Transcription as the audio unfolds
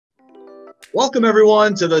Welcome,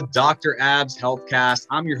 everyone, to the Dr. Abs Healthcast.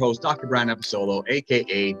 I'm your host, Dr. Brian Episolo,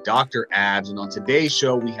 aka Dr. Abs. And on today's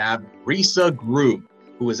show, we have Risa Groux,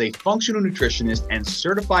 who is a functional nutritionist and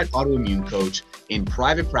certified autoimmune coach in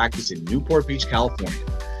private practice in Newport Beach, California.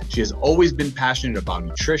 She has always been passionate about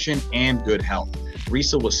nutrition and good health.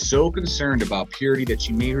 Risa was so concerned about purity that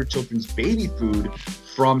she made her children's baby food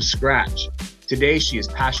from scratch. Today, she is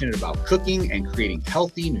passionate about cooking and creating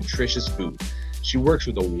healthy, nutritious food. She works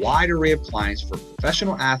with a wide array of clients, from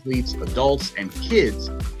professional athletes, adults, and kids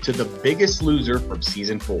to The Biggest Loser from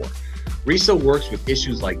season 4. Risa works with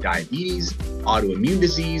issues like diabetes, autoimmune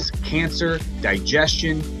disease, cancer,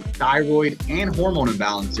 digestion, thyroid, and hormone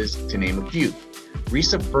imbalances, to name a few.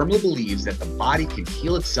 Risa firmly believes that the body can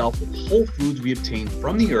heal itself with whole foods we obtain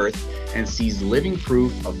from the earth and sees living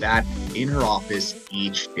proof of that in her office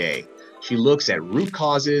each day. She looks at root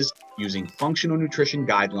causes using functional nutrition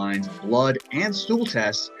guidelines, blood, and stool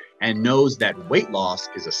tests, and knows that weight loss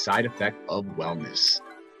is a side effect of wellness.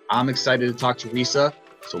 I'm excited to talk to Risa,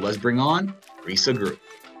 so let's bring on Risa Groux.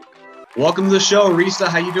 Welcome to the show, Risa.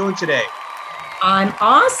 How you doing today? I'm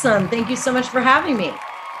awesome. Thank you so much for having me.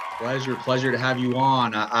 Pleasure to have you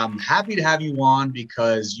on. I'm happy to have you on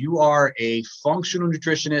because you are a functional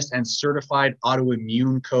nutritionist and certified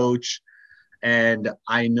autoimmune coach. And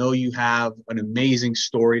I know you have an amazing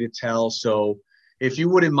story to tell. So if you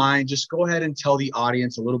wouldn't mind, just go ahead and tell the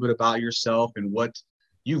audience a little bit about yourself and what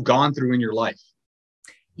you've gone through in your life.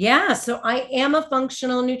 Yeah, so I am a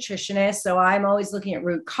functional nutritionist. So I'm always looking at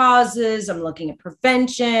root causes. I'm looking at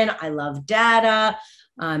prevention. I love data.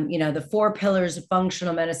 The 4 pillars of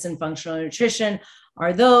functional medicine, functional nutrition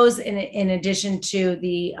are those in addition to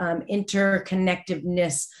the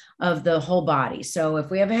interconnectedness of the whole body. So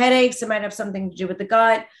if we have headaches, it might have something to do with the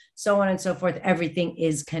gut, so on and so forth. Everything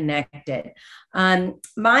is connected.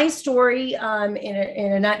 My story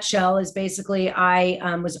in a nutshell is basically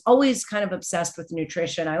I was always kind of obsessed with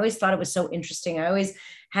nutrition. I always thought it was so interesting. I always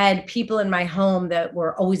had people in my home that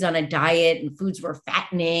were always on a diet and foods were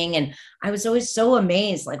fattening. And I was always so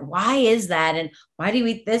amazed, like, why is that? And why do you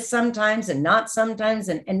eat this sometimes and not sometimes?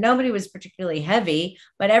 And nobody was particularly heavy,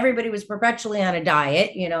 but everybody was perpetually on a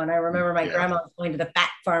diet, and I remember my grandma was going to the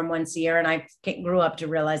fat farm once a year, and I grew up to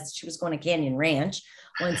realize that she was going to Canyon Ranch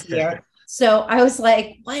once a year. So I was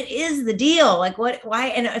like, what is the deal? Like,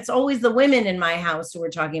 why? And it's always the women in my house who are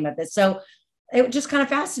talking about this. So it just kind of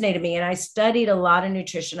fascinated me. And I studied a lot of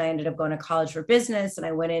nutrition. I ended up going to college for business, and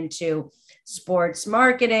I went into sports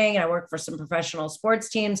marketing. I worked for some professional sports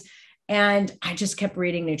teams, and I just kept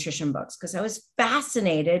reading nutrition books because I was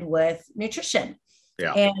fascinated with nutrition.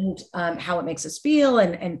 Yeah. And how it makes us feel.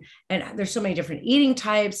 And there's so many different eating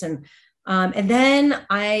types. And then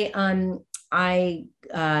I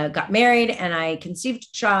got married, and I conceived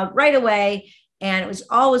a child right away. And it was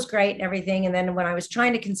always great and everything. And then when I was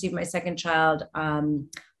trying to conceive my second child,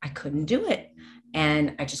 I couldn't do it.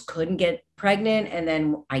 And I just couldn't get pregnant. And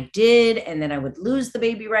then I did. And then I would lose the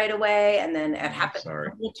baby right away. And then it happened a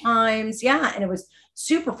couple of times. Yeah. And it was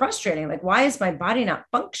super frustrating. Like, why is my body not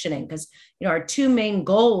functioning? Because, our 2 main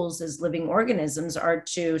goals as living organisms are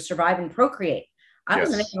to survive and procreate. I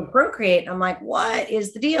wasn't able to procreate. I'm like, what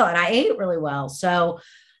is the deal? And I ate really well. So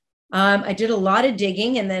I did a lot of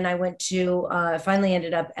digging, and then I went to finally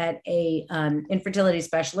ended up at a infertility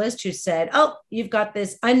specialist who said, oh, you've got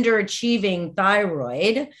this underachieving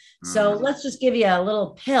thyroid. So let's just give you a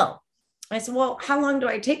little pill. I said, well, how long do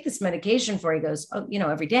I take this medication for? He goes, oh,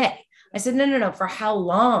 every day. I said, no. For how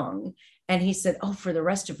long? And he said, oh, for the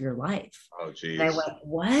rest of your life. Oh, geez. And I went,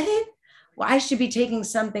 what? Well, I should be taking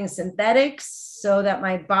something synthetic so that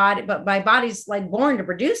my body's like born to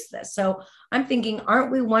produce this. So I'm thinking,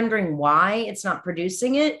 aren't we wondering why it's not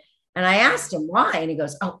producing it? And I asked him why, and he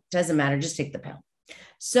goes, oh, it doesn't matter. Just take the pill.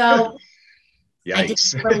 So I did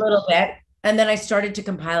for a little bit, and then I started to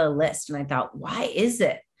compile a list, and I thought, why is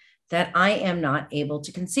it that I am not able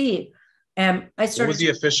to conceive? What was the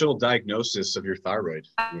official diagnosis of your thyroid?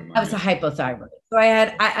 I was a hypothyroid. So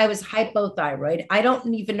I was hypothyroid. I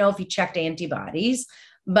don't even know if he checked antibodies,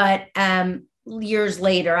 but years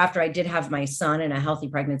later, after I did have my son and a healthy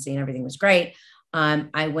pregnancy and everything was great,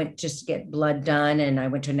 I went just to get blood done, and I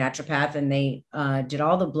went to a naturopath, and they did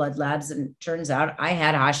all the blood labs, and it turns out I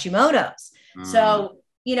had Hashimoto's. So,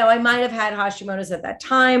 I might have had Hashimoto's at that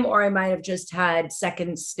time, or I might have just had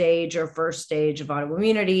second stage or first stage of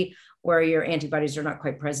autoimmunity, where your antibodies are not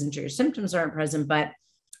quite present or your symptoms aren't present, but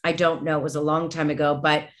I don't know. It was a long time ago.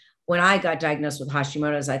 But when I got diagnosed with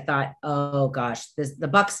Hashimoto's, I thought, oh gosh, the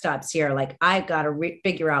buck stops here. Like, I've got to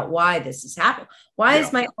figure out why this is happening. Why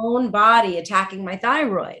is my own body attacking my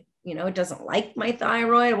thyroid? It doesn't like my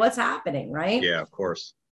thyroid. What's happening, right? Yeah, of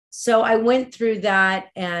course. So I went through that,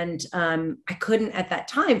 and I couldn't at that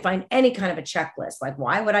time find any kind of a checklist. Like,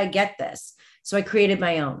 why would I get this? So I created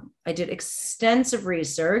my own. I did extensive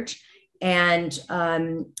research, and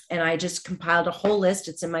I just compiled a whole list.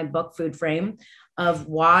 It's in my book, Food Frame, of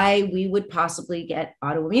why we would possibly get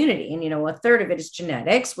autoimmunity. And, a third of it is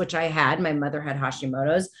genetics, which I had. My mother had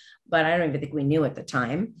Hashimoto's, but I don't even think we knew at the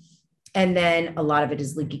time. And then a lot of it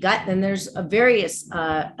is leaky gut. Then there's various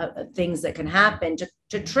things that can happen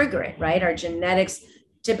to trigger it, right? Our genetics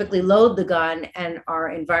typically load the gun, and our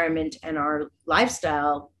environment and our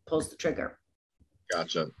lifestyle pulls the trigger.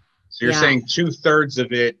 Gotcha. So you're saying 2/3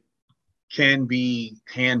 of it can be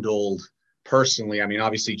handled personally. I mean,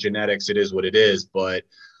 obviously genetics, it is what it is, but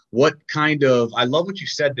I love what you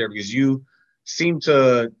said there, because you seem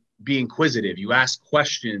to be inquisitive. You ask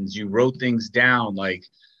questions, you wrote things down. Like,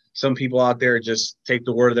 some people out there just take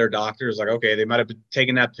the word of their doctors, like, okay, they might have been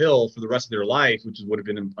taking that pill for the rest of their life, which would have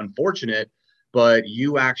been unfortunate, but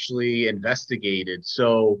you actually investigated.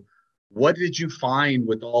 So what did you find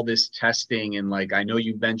with all this testing? And like, I know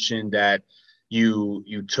you mentioned that you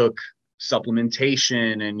took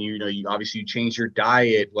supplementation, and you obviously changed your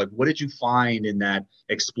diet. Like, what did you find in that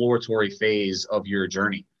exploratory phase of your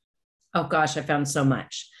journey? Oh gosh, I found so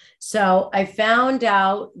much. So I found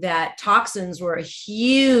out that toxins were a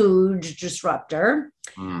huge disruptor.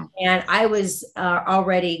 And I was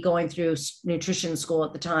already going through nutrition school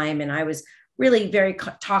at the time, and I was really very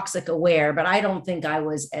toxic aware, but I don't think I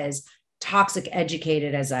was as toxic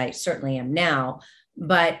educated as I certainly am now.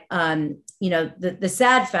 But, the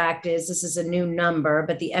sad fact is, this is a new number,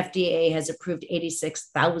 but the FDA has approved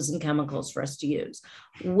 86,000 chemicals for us to use,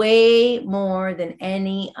 way more than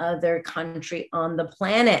any other country on the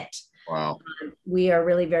planet. Wow. We are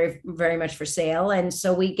really very, very much for sale. And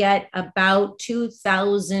so we get about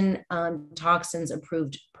 2,000 toxins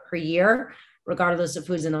approved per year, regardless of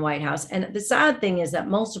who's in the White House. And the sad thing is that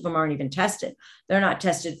most of them aren't even tested. They're not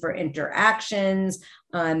tested for interactions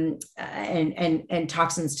and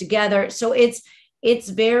toxins together. So it's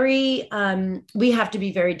very, we have to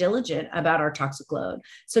be very diligent about our toxic load.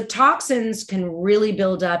 So toxins can really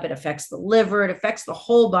build up. It affects the liver, it affects the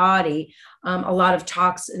whole body. A lot of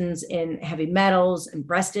toxins in heavy metals and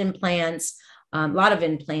breast implants. A lot of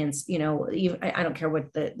implants, I don't care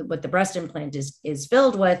what the breast implant is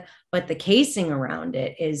filled with, but the casing around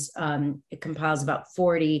it it compiles about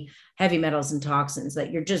 40 heavy metals and toxins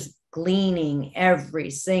that you're just gleaning every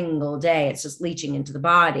single day. It's just leaching into the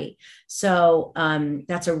body. So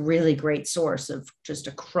that's a really great source of just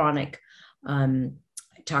a chronic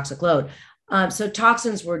toxic load. So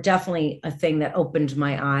toxins were definitely a thing that opened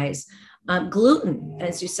my eyes. Gluten,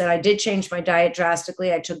 as you said, I did change my diet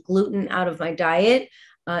drastically. I took gluten out of my diet,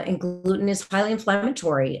 and gluten is highly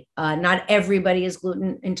inflammatory. Not everybody is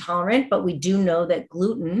gluten intolerant, but we do know that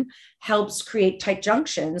gluten helps create tight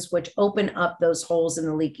junctions, which open up those holes in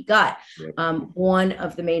the leaky gut. Yep. One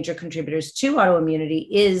of the major contributors to autoimmunity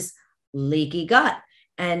is leaky gut.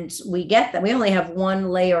 And we get that. We only have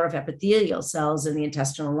one layer of epithelial cells in the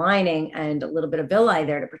intestinal lining and a little bit of villi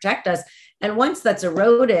there to protect us. And once that's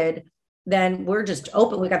eroded, then we're just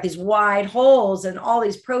open. We got these wide holes, and all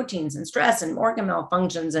these proteins and stress and organ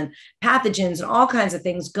malfunctions and pathogens and all kinds of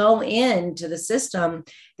things go into the system.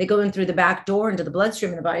 They go in through the back door into the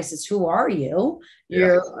bloodstream, and the body says, "Who are you?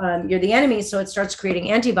 You're the enemy." So it starts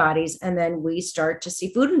creating antibodies, and then we start to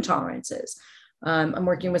see food intolerances. I'm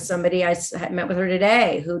working with somebody, I met with her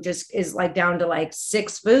today, who just is like down to like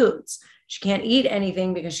 6 foods. She can't eat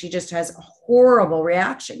anything because she just has a horrible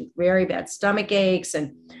reaction, very bad stomach aches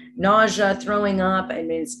and nausea, throwing up. I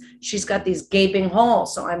mean, she's got these gaping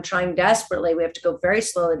holes. So I'm trying desperately. We have to go very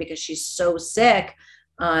slowly because she's so sick.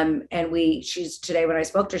 And she's today, when I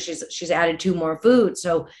spoke to her, she's added 2 more foods.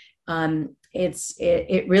 So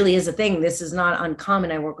it really is a thing. This is not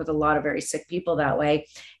uncommon. I work with a lot of very sick people that way.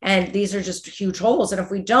 And these are just huge holes. And if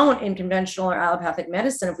we don't, in conventional or allopathic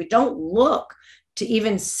medicine, if we don't look to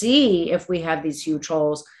even see if we have these huge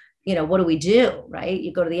holes, what do we do, right?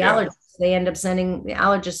 You go to the allergist, the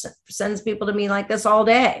allergist sends people to me like this all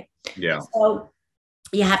day. Yeah. So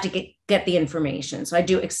you have to get the information. So I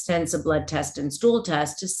do extensive blood tests and stool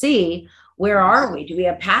tests to see, where are we? Do we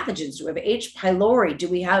have pathogens? Do we have H. pylori? Do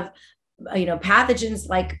we have, pathogens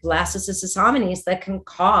like Blastocystis hominis that can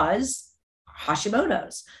cause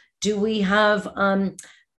Hashimoto's? Do we have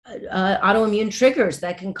autoimmune triggers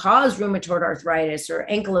that can cause rheumatoid arthritis or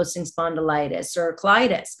ankylosing spondylitis or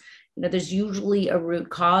colitis? There's usually a root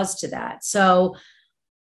cause to that. So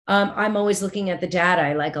I'm always looking at the data.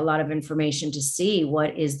 I like a lot of information to see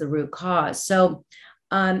what is the root cause. So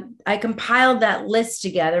I compiled that list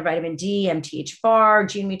together: vitamin D, MTHFR,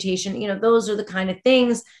 gene mutation. Those are the kind of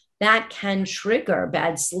things that can trigger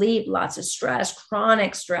bad sleep, lots of stress,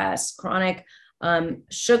 chronic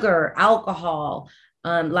sugar, alcohol,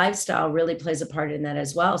 lifestyle really plays a part in that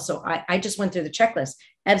as well. So I just went through the checklist.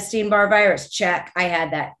 Epstein-Barr virus, check. I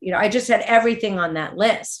had that. I just had everything on that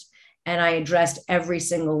list, and I addressed every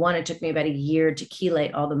single one. It took me about a year to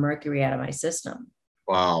chelate all the mercury out of my system.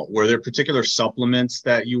 Wow. Were there particular supplements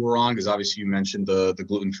that you were on? Because obviously you mentioned the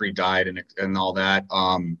gluten-free diet and all that.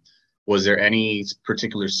 Was there any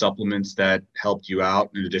particular supplements that helped you out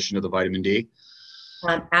in addition to the vitamin D?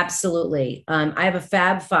 Absolutely. I have a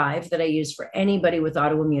Fab 5 that I use for anybody with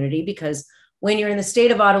autoimmunity, because when you're in the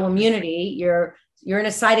state of autoimmunity, you're in a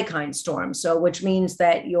cytokine storm. So, which means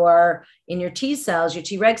that in your T cells, your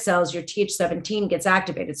Treg cells, your Th17 gets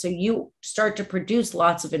activated. So you start to produce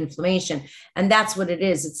lots of inflammation. And that's what it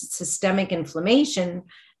is. It's systemic inflammation.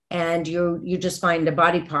 And you just find a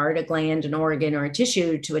body part, a gland, an organ, or a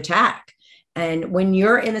tissue to attack. And when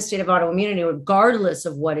you're in the state of autoimmunity, regardless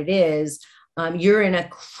of what it is, you're in a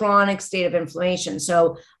chronic state of inflammation.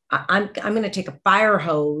 So I'm going to take a fire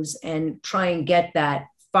hose and try and get that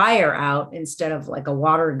fire out instead of like a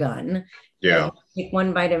water gun. Yeah. Take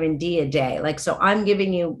one vitamin D a day. So I'm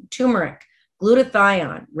giving you turmeric,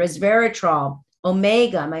 glutathione, resveratrol,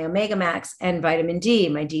 omega, my Omega Max, and vitamin D,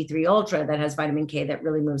 my D3 Ultra that has vitamin K that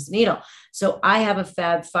really moves the needle. So I have a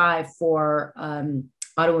Fab 5 for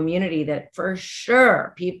autoimmunity that for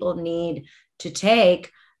sure people need to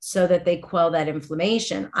take so that they quell that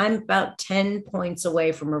inflammation. I'm about 10 points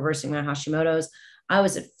away from reversing my Hashimoto's. I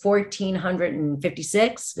was at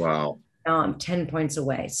 1,456. Wow. Now I'm 10 points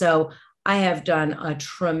away. So I have done a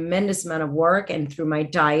tremendous amount of work, and through my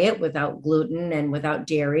diet without gluten and without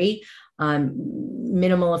dairy,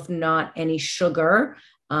 minimal, if not any sugar,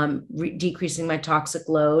 decreasing my toxic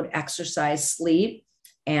load, exercise, sleep.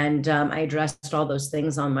 And I addressed all those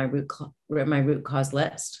things on my root cause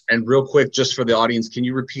list. And real quick, just for the audience, can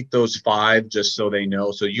you repeat those 5 just so they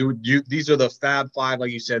know? So these are the Fab 5,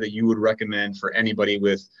 like you said, that you would recommend for anybody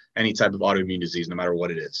with any type of autoimmune disease, no matter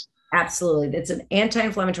what it is. Absolutely. It's an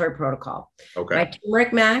anti-inflammatory protocol. Okay. My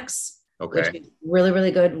turmeric max, okay, which is really,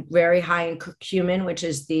 really good, very high in curcumin, which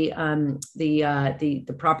is the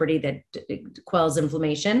property that quells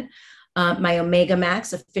inflammation. My Omega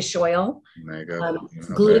Max, a fish oil,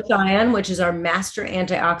 glutathione, which is our master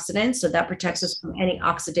antioxidant. So that protects us from any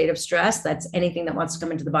oxidative stress. That's anything that wants to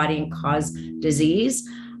come into the body and cause disease.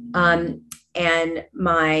 And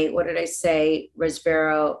my, what did I say?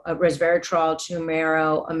 Resveratrol,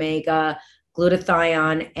 turmeric, omega,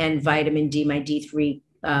 glutathione, and vitamin D, my D3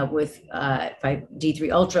 with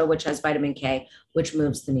D3 Ultra, which has vitamin K, which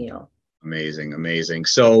moves the needle. Amazing. Amazing.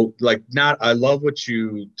 So I love what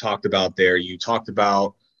you talked about there. You talked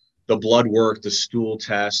about the blood work, the stool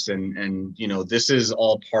tests, and this is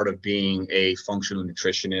all part of being a functional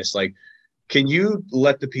nutritionist. Can you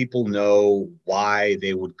let the people know why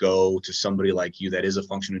they would go to somebody like you that is a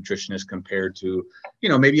functional nutritionist compared to,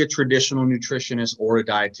 maybe a traditional nutritionist or a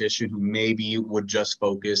dietitian who maybe would just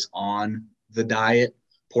focus on the diet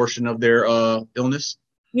portion of their illness?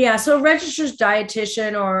 Yeah. So a registered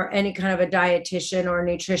dietitian or any kind of a dietitian or a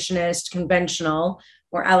nutritionist, conventional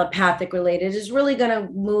or allopathic related, is really going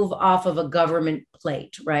to move off of a government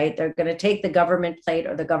plate, right? They're going to take the government plate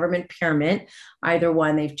or the government pyramid, either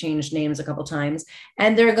one. They've changed names a couple of times,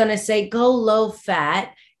 and they're going to say, go low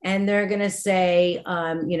fat. And they're going to say,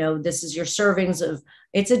 this is your servings of,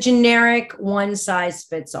 it's a generic one size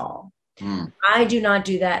fits all. I do not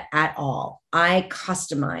do that at all. I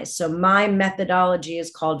customize. So my methodology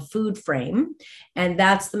is called Food Frame. And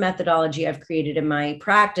that's the methodology I've created in my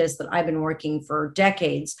practice that I've been working for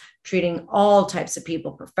decades, treating all types of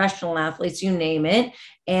people, professional athletes, you name it.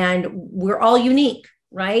 And we're all unique,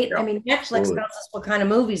 right? Yeah, I mean, Netflix tells us what kind of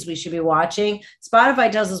movies we should be watching.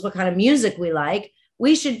 Spotify tells us what kind of music we like.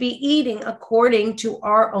 We should be eating according to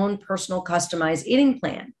our own personal customized eating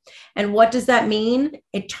plan. And what does that mean?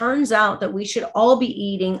 It turns out that we should all be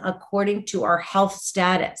eating according to our health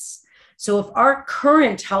status. So if our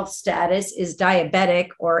current health status is diabetic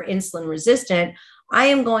or insulin resistant, I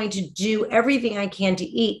am going to do everything I can to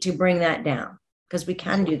eat to bring that down, because we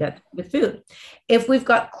can do that with food. If we've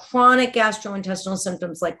got chronic gastrointestinal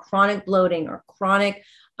symptoms like chronic bloating or chronic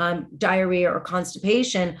diarrhea or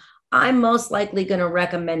constipation, I'm most likely going to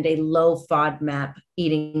recommend a low FODMAP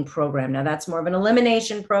eating program. Now, that's more of an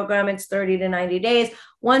elimination program. It's 30 to 90 days.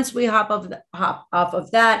 Once we hop off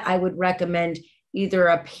of that, I would recommend either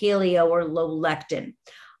a paleo or low lectin.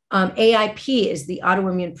 AIP is the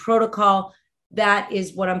autoimmune protocol. that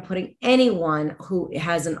is what I'm putting anyone who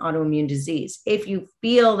has an autoimmune disease. If you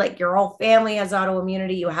feel like your whole family has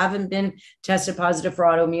autoimmunity, you haven't been tested positive for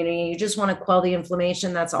autoimmunity, you just want to quell the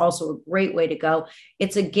inflammation, that's also a great way to go.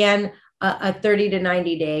 It's again a 30 to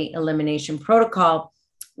 90 day elimination protocol.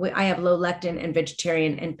 I have low lectin and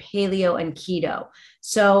vegetarian and paleo and keto.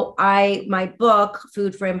 So my book,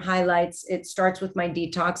 Food Frame Highlights, it starts with my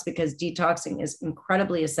detox, because detoxing is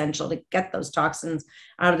incredibly essential to get those toxins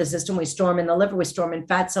out of the system. We store them in the liver, we store them in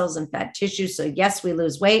fat cells and fat tissue. So yes, we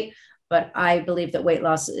lose weight, but I believe that weight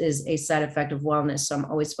loss is a side effect of wellness. So I'm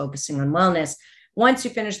always focusing on wellness. Once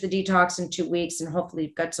you finish the detox in 2 weeks, and hopefully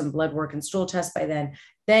you've got some blood work and stool tests by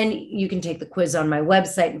then you can take the quiz on my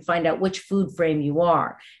website and find out which food frame you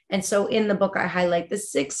are. And so in the book, I highlight the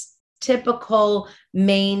 6 typical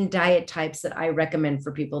main diet types that I recommend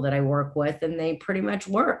for people that I work with, and they pretty much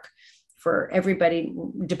work for everybody,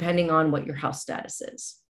 depending on what your health status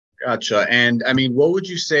is. Gotcha. And I mean, what would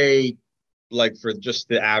you say, like, for just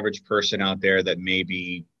the average person out there that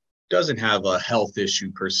maybe doesn't have a health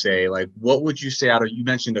issue per se, like what would you say you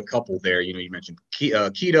mentioned a couple there, you mentioned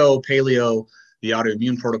keto, paleo, the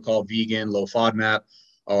autoimmune protocol, vegan, low FODMAP,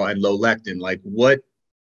 and low lectin. Like what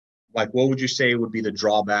would you say would be the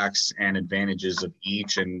drawbacks and advantages of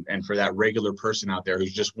each? And for that regular person out there who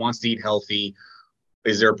just wants to eat healthy,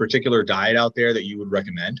 is there a particular diet out there that you would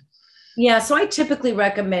recommend? Yeah, so I typically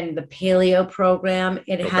recommend the paleo program.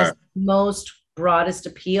 It has the most broadest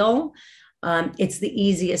appeal. It's the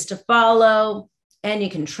easiest to follow, and you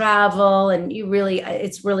can travel, and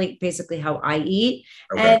it's really basically how I eat.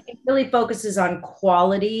 And it really focuses on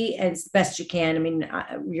quality as best you can. I mean,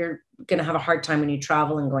 you're going to have a hard time when you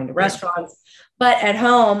travel and going to restaurants, but at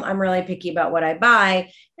home, I'm really picky about what I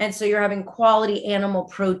buy. And so you're having quality animal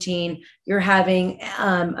protein. You're having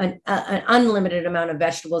an unlimited amount of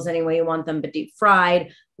vegetables any way you want them, but deep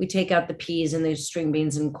fried. We take out the peas and the string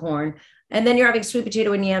beans and corn. And then you're having sweet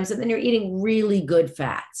potato and yams, and then you're eating really good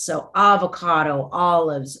fats. So avocado,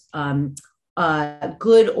 olives,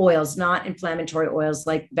 good oils, not inflammatory oils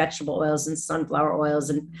like vegetable oils and sunflower oils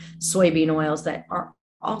and soybean oils that are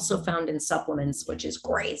also found in supplements, which is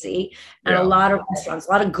crazy. And a lot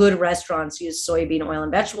of good restaurants use soybean oil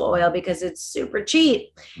and vegetable oil because it's super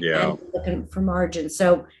cheap. And looking for margin.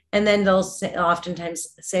 So, and then they'll oftentimes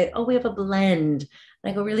say, oh, we have a blend.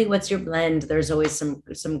 And I go, really, what's your blend? There's always some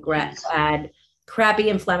crappy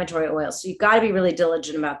inflammatory oils. So you've got to be really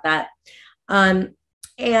diligent about that. And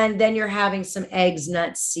then you're having some eggs,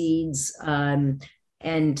 nuts, seeds, and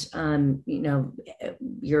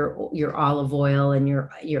your olive oil and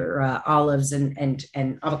your olives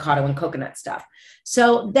and avocado and coconut stuff.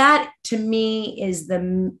 So that to me is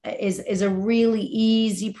a really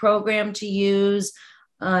easy program to use.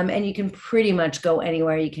 And you can pretty much go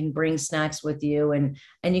anywhere. You can bring snacks with you and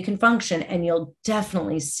you can function, and you'll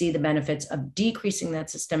definitely see the benefits of decreasing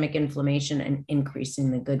that systemic inflammation and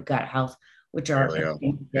increasing the good gut health, which are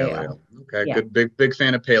paleo. Okay, good, big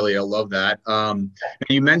fan of paleo. Love that.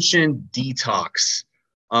 You mentioned detox.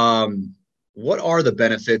 What are the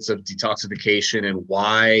benefits of detoxification, and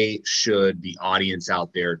why should the audience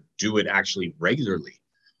out there do it actually regularly?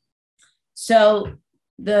 So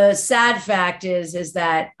the sad fact is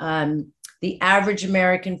that the average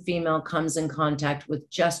American female comes in contact with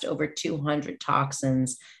just over 200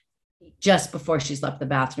 toxins just before she's left the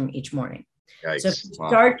bathroom each morning. Yikes. So if you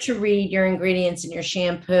start to read your ingredients in your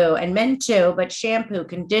shampoo, and men too, but shampoo,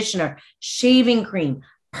 conditioner, shaving cream,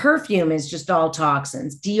 perfume is just all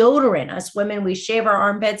toxins. Deodorant, us women, we shave our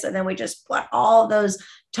armpits and then we just put all those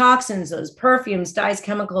toxins, those perfumes, dyes,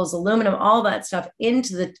 chemicals, aluminum, all that stuff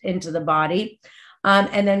into the body.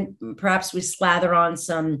 And then perhaps we slather on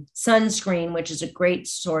some sunscreen, which is a great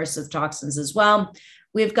source of toxins as well.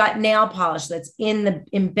 We've got nail polish that's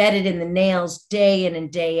embedded in the nails day in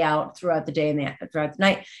and day out throughout the day and throughout the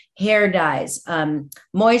night. Hair dyes,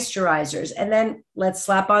 moisturizers, and then let's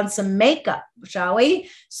slap on some makeup, shall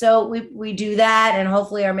we? So we do that, and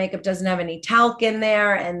hopefully our makeup doesn't have any talc in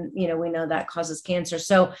there, and we know that causes cancer.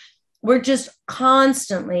 So we're just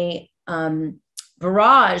constantly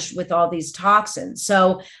barraged with all these toxins.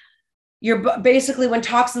 So you're basically, when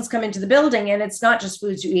toxins come into the building, and it's not just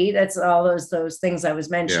foods you eat, that's all those things I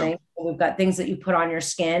was mentioning. Yeah. We've got things that you put on your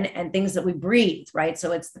skin and things that we breathe, right?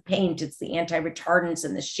 So it's the paint, it's the anti-retardants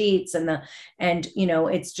and the sheets and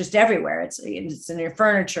it's just everywhere. It's in your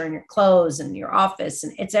furniture and your clothes and your office,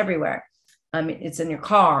 and it's everywhere. I mean, it's in your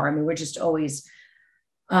car. I mean, we're just always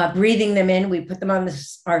breathing them in. We put them on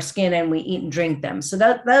our skin and we eat and drink them. So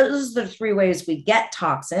those are the 3 ways we get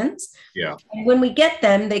toxins. Yeah. And when we get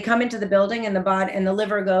them, they come into the building, and the body and the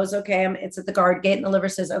liver goes, okay, it's at the guard gate, and the liver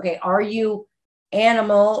says, okay, are you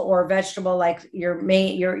animal or vegetable, like you're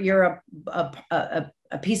a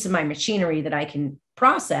piece of my machinery that I can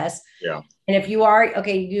process. Yeah. And if you are,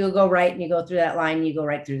 okay, you go right and you go through that line, you go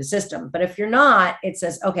right through the system. But if you're not, it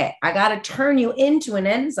says, okay, I got to turn you into an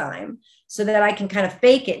enzyme so that I can kind of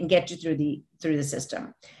fake it and get you through the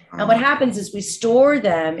system. And what happens is we store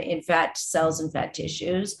them in fat cells and fat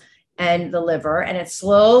tissues and the liver, and it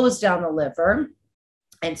slows down the liver.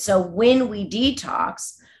 And so when we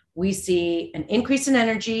detox, we see an increase in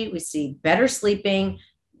energy, we see better sleeping,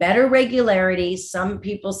 better regularity. Some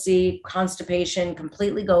people see constipation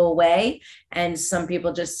completely go away, and some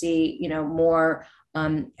people just see, more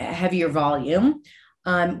heavier volume.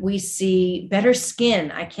 We see better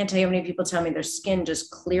skin. I can't tell you how many people tell me their skin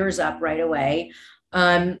just clears up right away.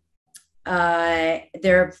 Their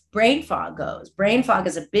brain fog goes. Brain fog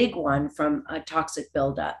is a big one from a toxic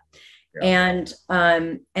buildup. Yeah.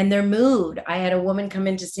 And their mood. I had a woman come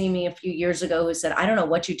in to see me a few years ago who said, I don't know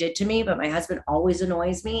what you did to me, but my husband always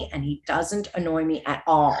annoys me and he doesn't annoy me at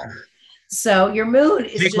all. So your mood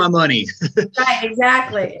is take my money. Right.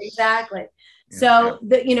 Exactly. Yeah, so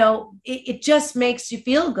it just makes you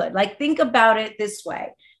feel good. Like, think about it this way.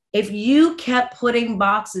 If you kept putting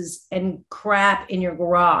boxes and crap in your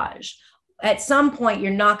garage, at some point,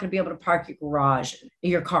 you're not going to be able to park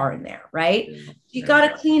your car in there, right? You got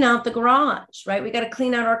to clean out the garage, right? We got to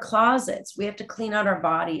clean out our closets. We have to clean out our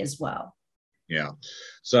body as well. Yeah.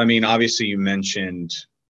 So, I mean, obviously you mentioned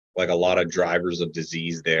like a lot of drivers of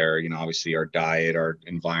disease there, obviously our diet, our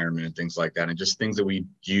environment, and things like that, and just things that we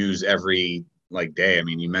use every day. I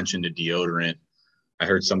mean, you mentioned a deodorant. I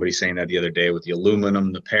heard somebody saying that the other day with the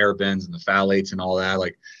aluminum, the parabens and the phthalates and all that.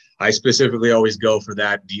 Like, I specifically always go for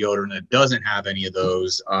that deodorant that doesn't have any of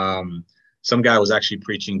those. Some guy was actually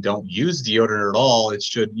preaching, don't use deodorant at all. It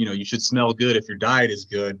should, you should smell good if your diet is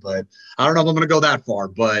good, but I don't know if I'm going to go that far,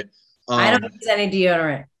 but I don't use any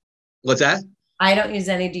deodorant. What's that? I don't use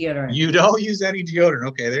any deodorant. You don't use any deodorant.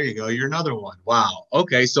 Okay, there you go. You're another one. Wow.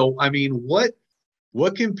 Okay. So, I mean, what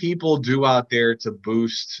can people do out there to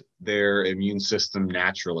boost their immune system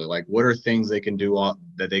naturally? Like, what are things they can do on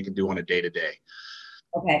a day-to-day?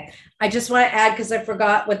 Okay. I just want to add, because I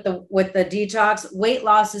forgot with the detox, weight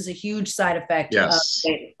loss is a huge side effect. Yes.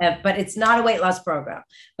 But it's not a weight loss program.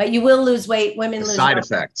 But you will lose weight. Women lose side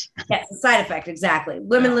effect. Yes, the side effect, exactly.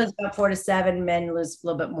 Women lose about 4 to 7, men lose a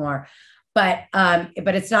little bit more. But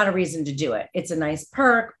it's not a reason to do it. It's a nice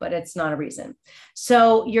perk, but it's not a reason.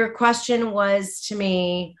 So your question was to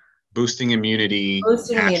me, boosting immunity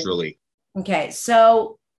naturally. Okay.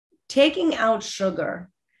 So taking out sugar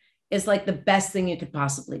is like the best thing you could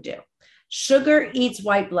possibly do. Sugar eats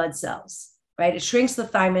white blood cells, right? It shrinks the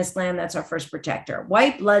thymus gland. That's our first protector.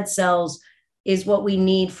 White blood cells is what we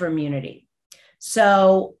need for immunity.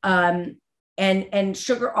 So, and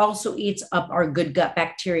sugar also eats up our good gut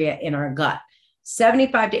bacteria in our gut.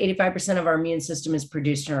 75 to 85% of our immune system is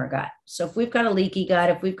produced in our gut. So if we've got a leaky gut,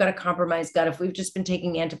 if we've got a compromised gut, if we've just been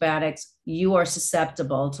taking antibiotics, you are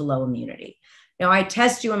susceptible to low immunity. Now, I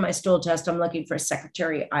test you in my stool test. I'm looking for a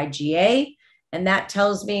secretary IgA, and that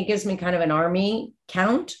tells me, it gives me kind of an army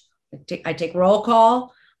count. I take roll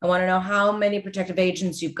call. I want to know how many protective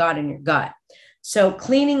agents you've got in your gut. So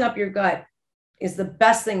cleaning up your gut is the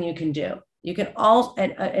best thing you can do. You can also,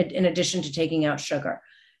 in addition to taking out sugar,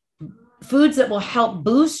 foods that will help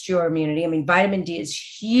boost your immunity. I mean, vitamin D is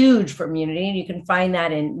huge for immunity, and you can find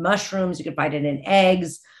that in mushrooms. You can find it in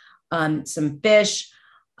eggs, some fish.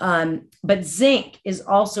 But zinc is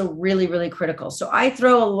also really, really critical. So I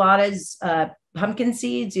throw a lot of pumpkin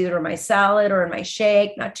seeds, either in my salad or in my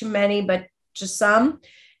shake, not too many, but just some.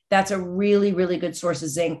 That's a really, really good source of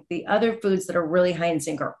zinc. The other foods that are really high in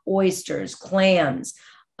zinc are oysters, clams,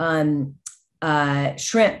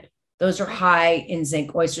 shrimp. Those are high in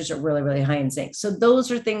zinc. Oysters are really, really high in zinc. So those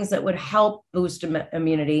are things that would help boost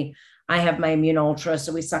immunity. I have my Immune Ultra,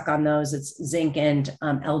 so we suck on those. It's zinc and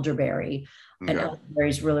elderberry. And elderberry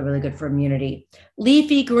is really, really good for immunity.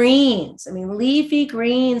 Leafy greens. I mean, leafy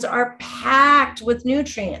greens are packed with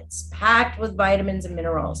nutrients, packed with vitamins and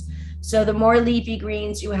minerals. So the more leafy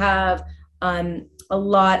greens you have, a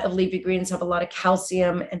lot of leafy greens have a lot of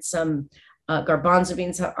calcium, and some garbanzo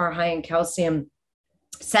beans are high in calcium.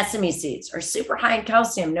 Sesame seeds are super high in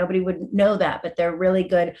calcium. Nobody would know that, but they're really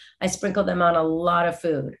good. I sprinkle them on a lot of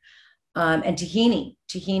food. And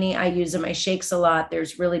tahini I use in my shakes a lot.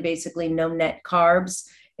 There's really basically no net carbs.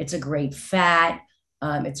 It's a great fat.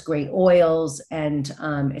 It's great oils, and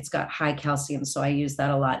it's got high calcium. So I use that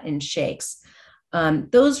a lot in shakes.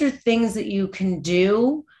 Those are things that you can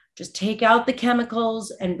do. Just take out the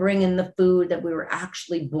chemicals and bring in the food that we were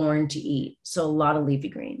actually born to eat. So a lot of leafy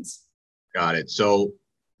greens. Got it. So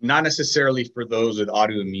not necessarily for those with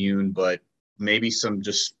autoimmune, but maybe some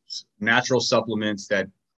just natural supplements that,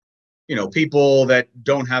 you know, people that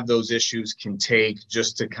don't have those issues can take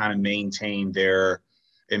just to kind of maintain their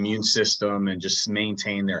immune system and just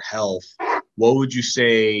maintain their health. What would you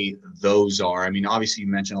say those are? I mean, obviously you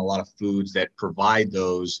mentioned a lot of foods that provide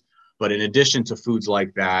those, but in addition to foods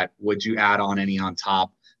like that, would you add on any on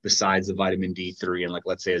top besides the vitamin D3 and, like,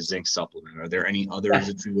 let's say a zinc supplement? Are there any others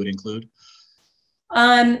that you would include?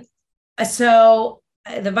 Um, so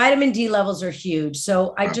the vitamin D levels are huge.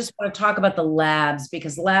 So I just want to talk about the labs,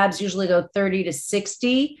 because labs usually go 30 to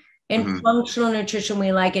 60. In functional nutrition,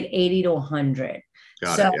 we like it 80 to 100.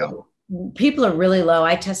 People are really low.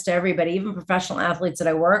 I test everybody, even professional athletes that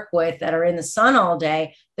I work with that are in the sun all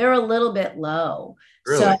day, they're a little bit low.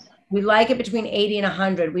 Really? So we like it between 80 and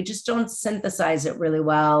 100. We just don't synthesize it really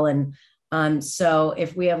well. And so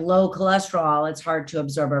if we have low cholesterol, it's hard to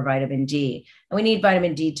absorb our vitamin D. And we need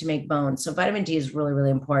vitamin D to make bones. So vitamin D is really,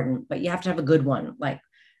 really important, but you have to have a good one. Like,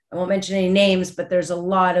 I won't mention any names, but there's a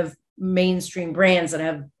lot of mainstream brands that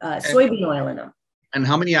have soybean oil in them. And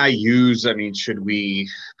how many IUs, I mean, should we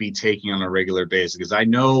be taking on a regular basis? Because I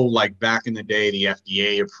know, like, back in the day, the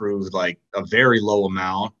FDA approved like a very low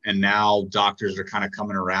amount, and now doctors are kind of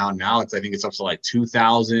coming around. Now I think it's up to like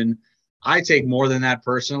 2,000. I take more than that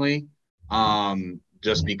personally,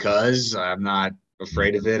 just because I'm not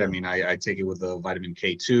afraid of it. I mean, I take it with the vitamin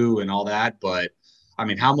K2 and all that, but I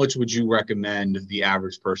mean, how much would you recommend the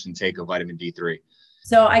average person take of vitamin D3?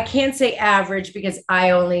 So I can't say average because I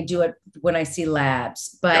only do it when I see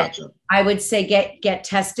labs, but gotcha. I would say get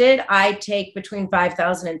tested. I take between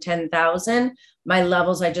 5,000 and 10,000. My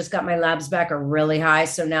levels, I just got my labs back, are really high.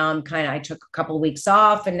 So now I took a couple of weeks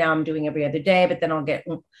off and now I'm doing every other day, but then I'll get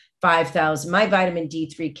 5,000. My vitamin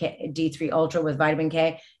D3 Ultra with vitamin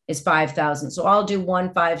K is 5,000. So I'll do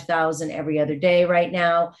 5,000 every other day right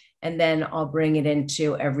now. And then I'll bring it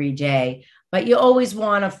into every day. But you always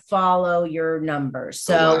want to follow your numbers.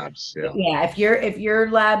 So labs, yeah, if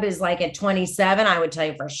your lab is like at 27, I would tell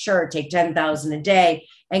you for sure, take 10,000 a day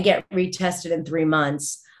and get retested in 3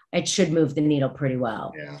 months. It should move the needle pretty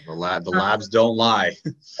well. Yeah, the labs don't lie.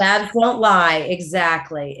 Labs don't lie.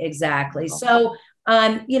 Exactly. So,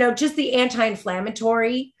 just the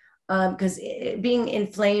anti-inflammatory, because being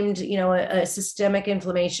inflamed, a systemic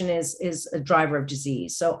inflammation is a driver of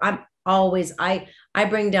disease. So I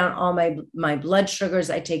bring down all my blood sugars.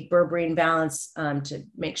 I take berberine balance to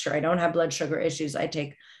make sure I don't have blood sugar issues. I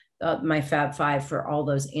take my Fab 5 for all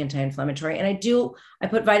those anti-inflammatory. And I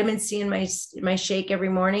put vitamin C in my shake every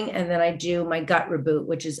morning. And then I do my gut reboot,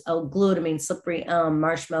 which is L-glutamine, slippery elm,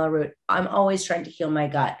 marshmallow root. I'm always trying to heal my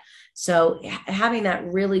gut. So having that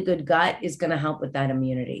really good gut is going to help with that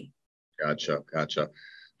immunity. Gotcha.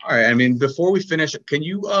 All right. I mean, before we finish, can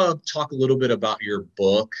you talk a little bit about your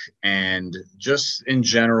book and just in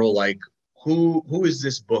general, like who is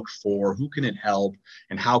this book for? Who can it help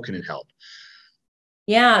and how can it help?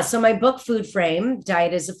 Yeah. So my book, Food Frame,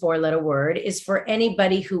 Diet is a 4-letter word, is for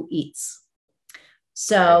anybody who eats.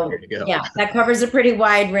 So yeah, that covers a pretty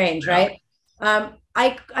wide range, right?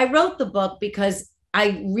 I wrote the book because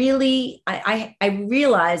I realized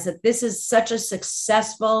that this is such a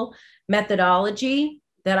successful methodology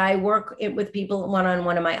that I work with people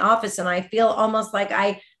one-on-one in my office. And I feel almost like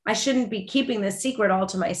I shouldn't be keeping this secret all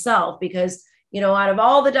to myself because, out of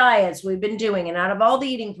all the diets we've been doing and out of all the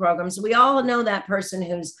eating programs, we all know that person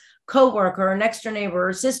whose coworker or next door neighbor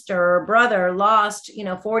or sister or brother lost,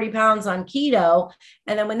 40 pounds on keto.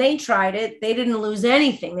 And then when they tried it, they didn't lose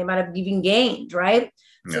anything. They might have even gained, right?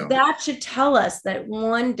 No. So that should tell us that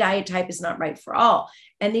one diet type is not right for all.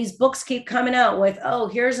 And these books keep coming out with,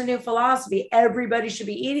 here's a new philosophy. Everybody should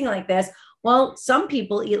be eating like this. Well, some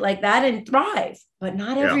people eat like that and thrive, but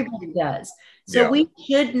not everybody does. So we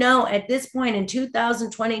should know at this point in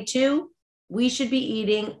 2022, we should be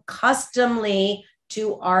eating customly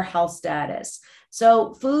to our health status.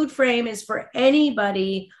 So Food Frame is for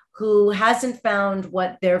anybody who hasn't found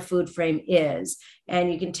what their food frame is.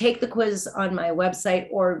 And you can take the quiz on my website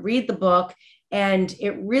or read the book. And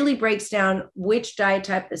it really breaks down which diet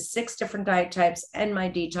type, the 6 different diet types and my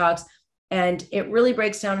detox. And it really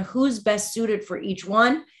breaks down who's best suited for each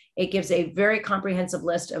one. It gives a very comprehensive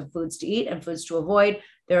list of foods to eat and foods to avoid.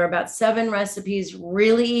 There are about 7 recipes,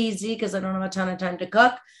 really easy because I don't have a ton of time to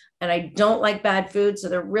cook. And I don't like bad food. So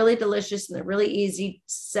they're really delicious and they're really easy.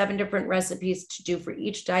 7 different recipes to do for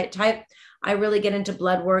each diet type. I really get into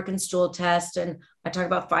blood work and stool test. And I talk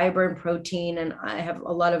about fiber and protein. And I have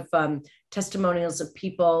a lot of testimonials of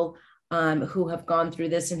people who have gone through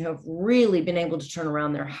this and who have really been able to turn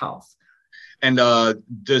around their health. And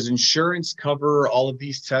does insurance cover all of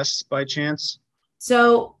these tests by chance?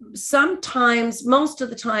 So sometimes, most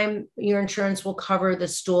of the time, your insurance will cover the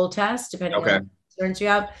stool test, depending on what insurance you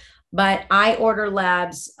have. But I order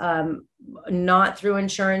labs not through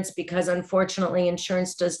insurance because unfortunately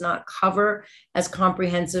insurance does not cover as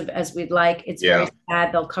comprehensive as we'd like. It's very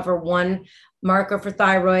sad. They'll cover one marker for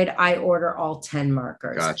thyroid. I order all 10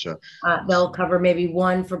 markers. Gotcha. They'll cover maybe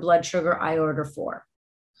one for blood sugar. I order 4.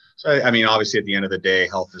 So, I mean, obviously at the end of the day,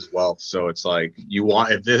 health is wealth. So it's like you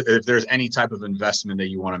want, if there's any type of investment that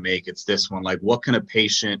you want to make, it's this one. Like, what can a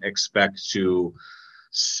patient expect to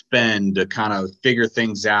spend to kind of figure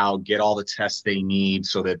things out, get all the tests they need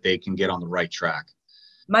so that they can get on the right track?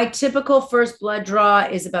 My typical first blood draw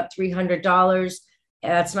is about $300.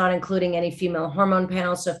 That's not including any female hormone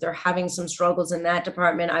panels. So if they're having some struggles in that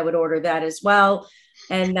department, I would order that as well.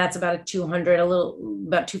 And that's about about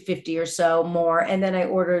 250 or so more. And then I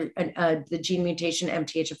order the gene mutation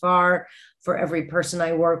MTHFR for every person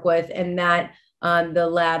I work with. And that the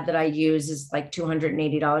lab that I use is like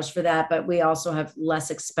 $280 for that. But we also have less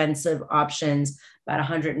expensive options, about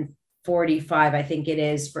 $145, I think it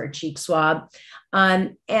is, for a cheek swab.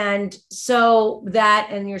 And so that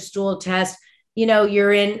and your stool test, you know,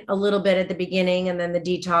 you're in a little bit at the beginning and then the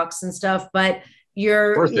detox and stuff, but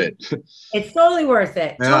worth it. It's totally worth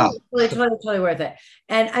it. Yeah. Totally worth it.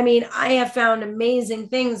 And I mean, I have found amazing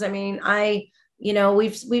things. I mean,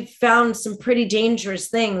 we've found some pretty dangerous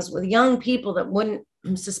things with young people that wouldn't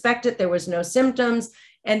suspect it. There was no symptoms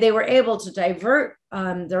and they were able to divert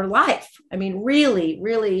their life. I mean,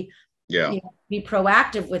 really, be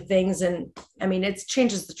proactive with things. And I mean, it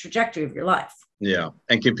changes the trajectory of your life. Yeah.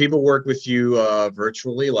 And can people work with you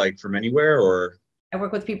virtually, like from anywhere, or? I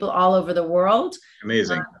work with people all over the world.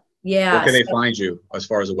 Amazing. Yeah. Where can they find you as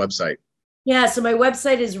far as a website? Yeah. So my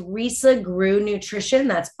website is Risa Groux Nutrition.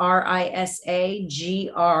 That's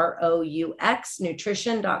RISAGROUX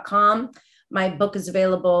nutrition.com. My book is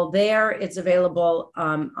available there. It's available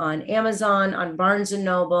on Amazon, on Barnes &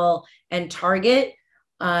 Noble, and Target.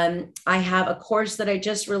 I have a course that I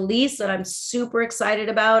just released that I'm super excited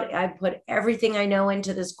about. I put everything I know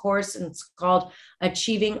into this course, and it's called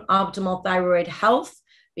Achieving Optimal Thyroid Health,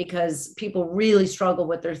 because people really struggle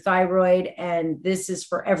with their thyroid. And this is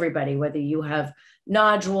for everybody, whether you have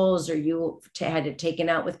nodules or you had it taken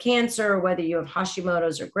out with cancer, or whether you have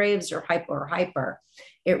Hashimoto's or Graves or hyper.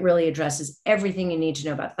 It really addresses everything you need to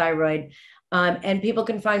know about thyroid. And people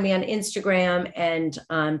can find me on Instagram and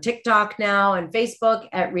TikTok now and Facebook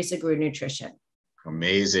at Risa Groux Nutrition.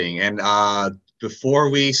 Amazing. And before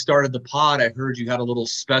we started the pod, I heard you had a little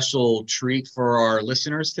special treat for our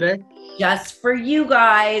listeners today. Just for you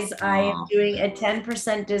guys, I am doing a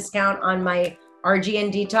 10% discount on my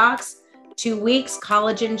RGN Detox. 2 weeks,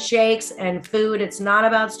 collagen shakes and food. It's not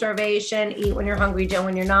about starvation. Eat when you're hungry, don't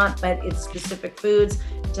when you're not, but it's specific foods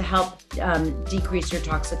to help decrease your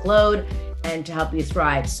toxic load and to help you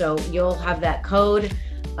thrive. So you'll have that code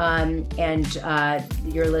and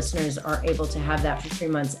your listeners are able to have that for 3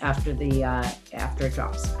 months after it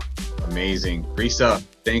drops. Amazing. Risa,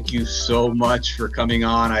 thank you so much for coming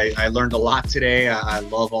on. I learned a lot today. I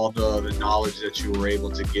love all the knowledge that you were able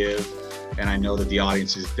to give. And I know that the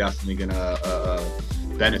audience is definitely going to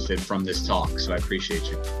benefit from this talk. So I appreciate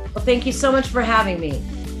you. Well, thank you so much for having me.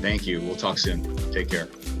 Thank you. We'll talk soon. Take care.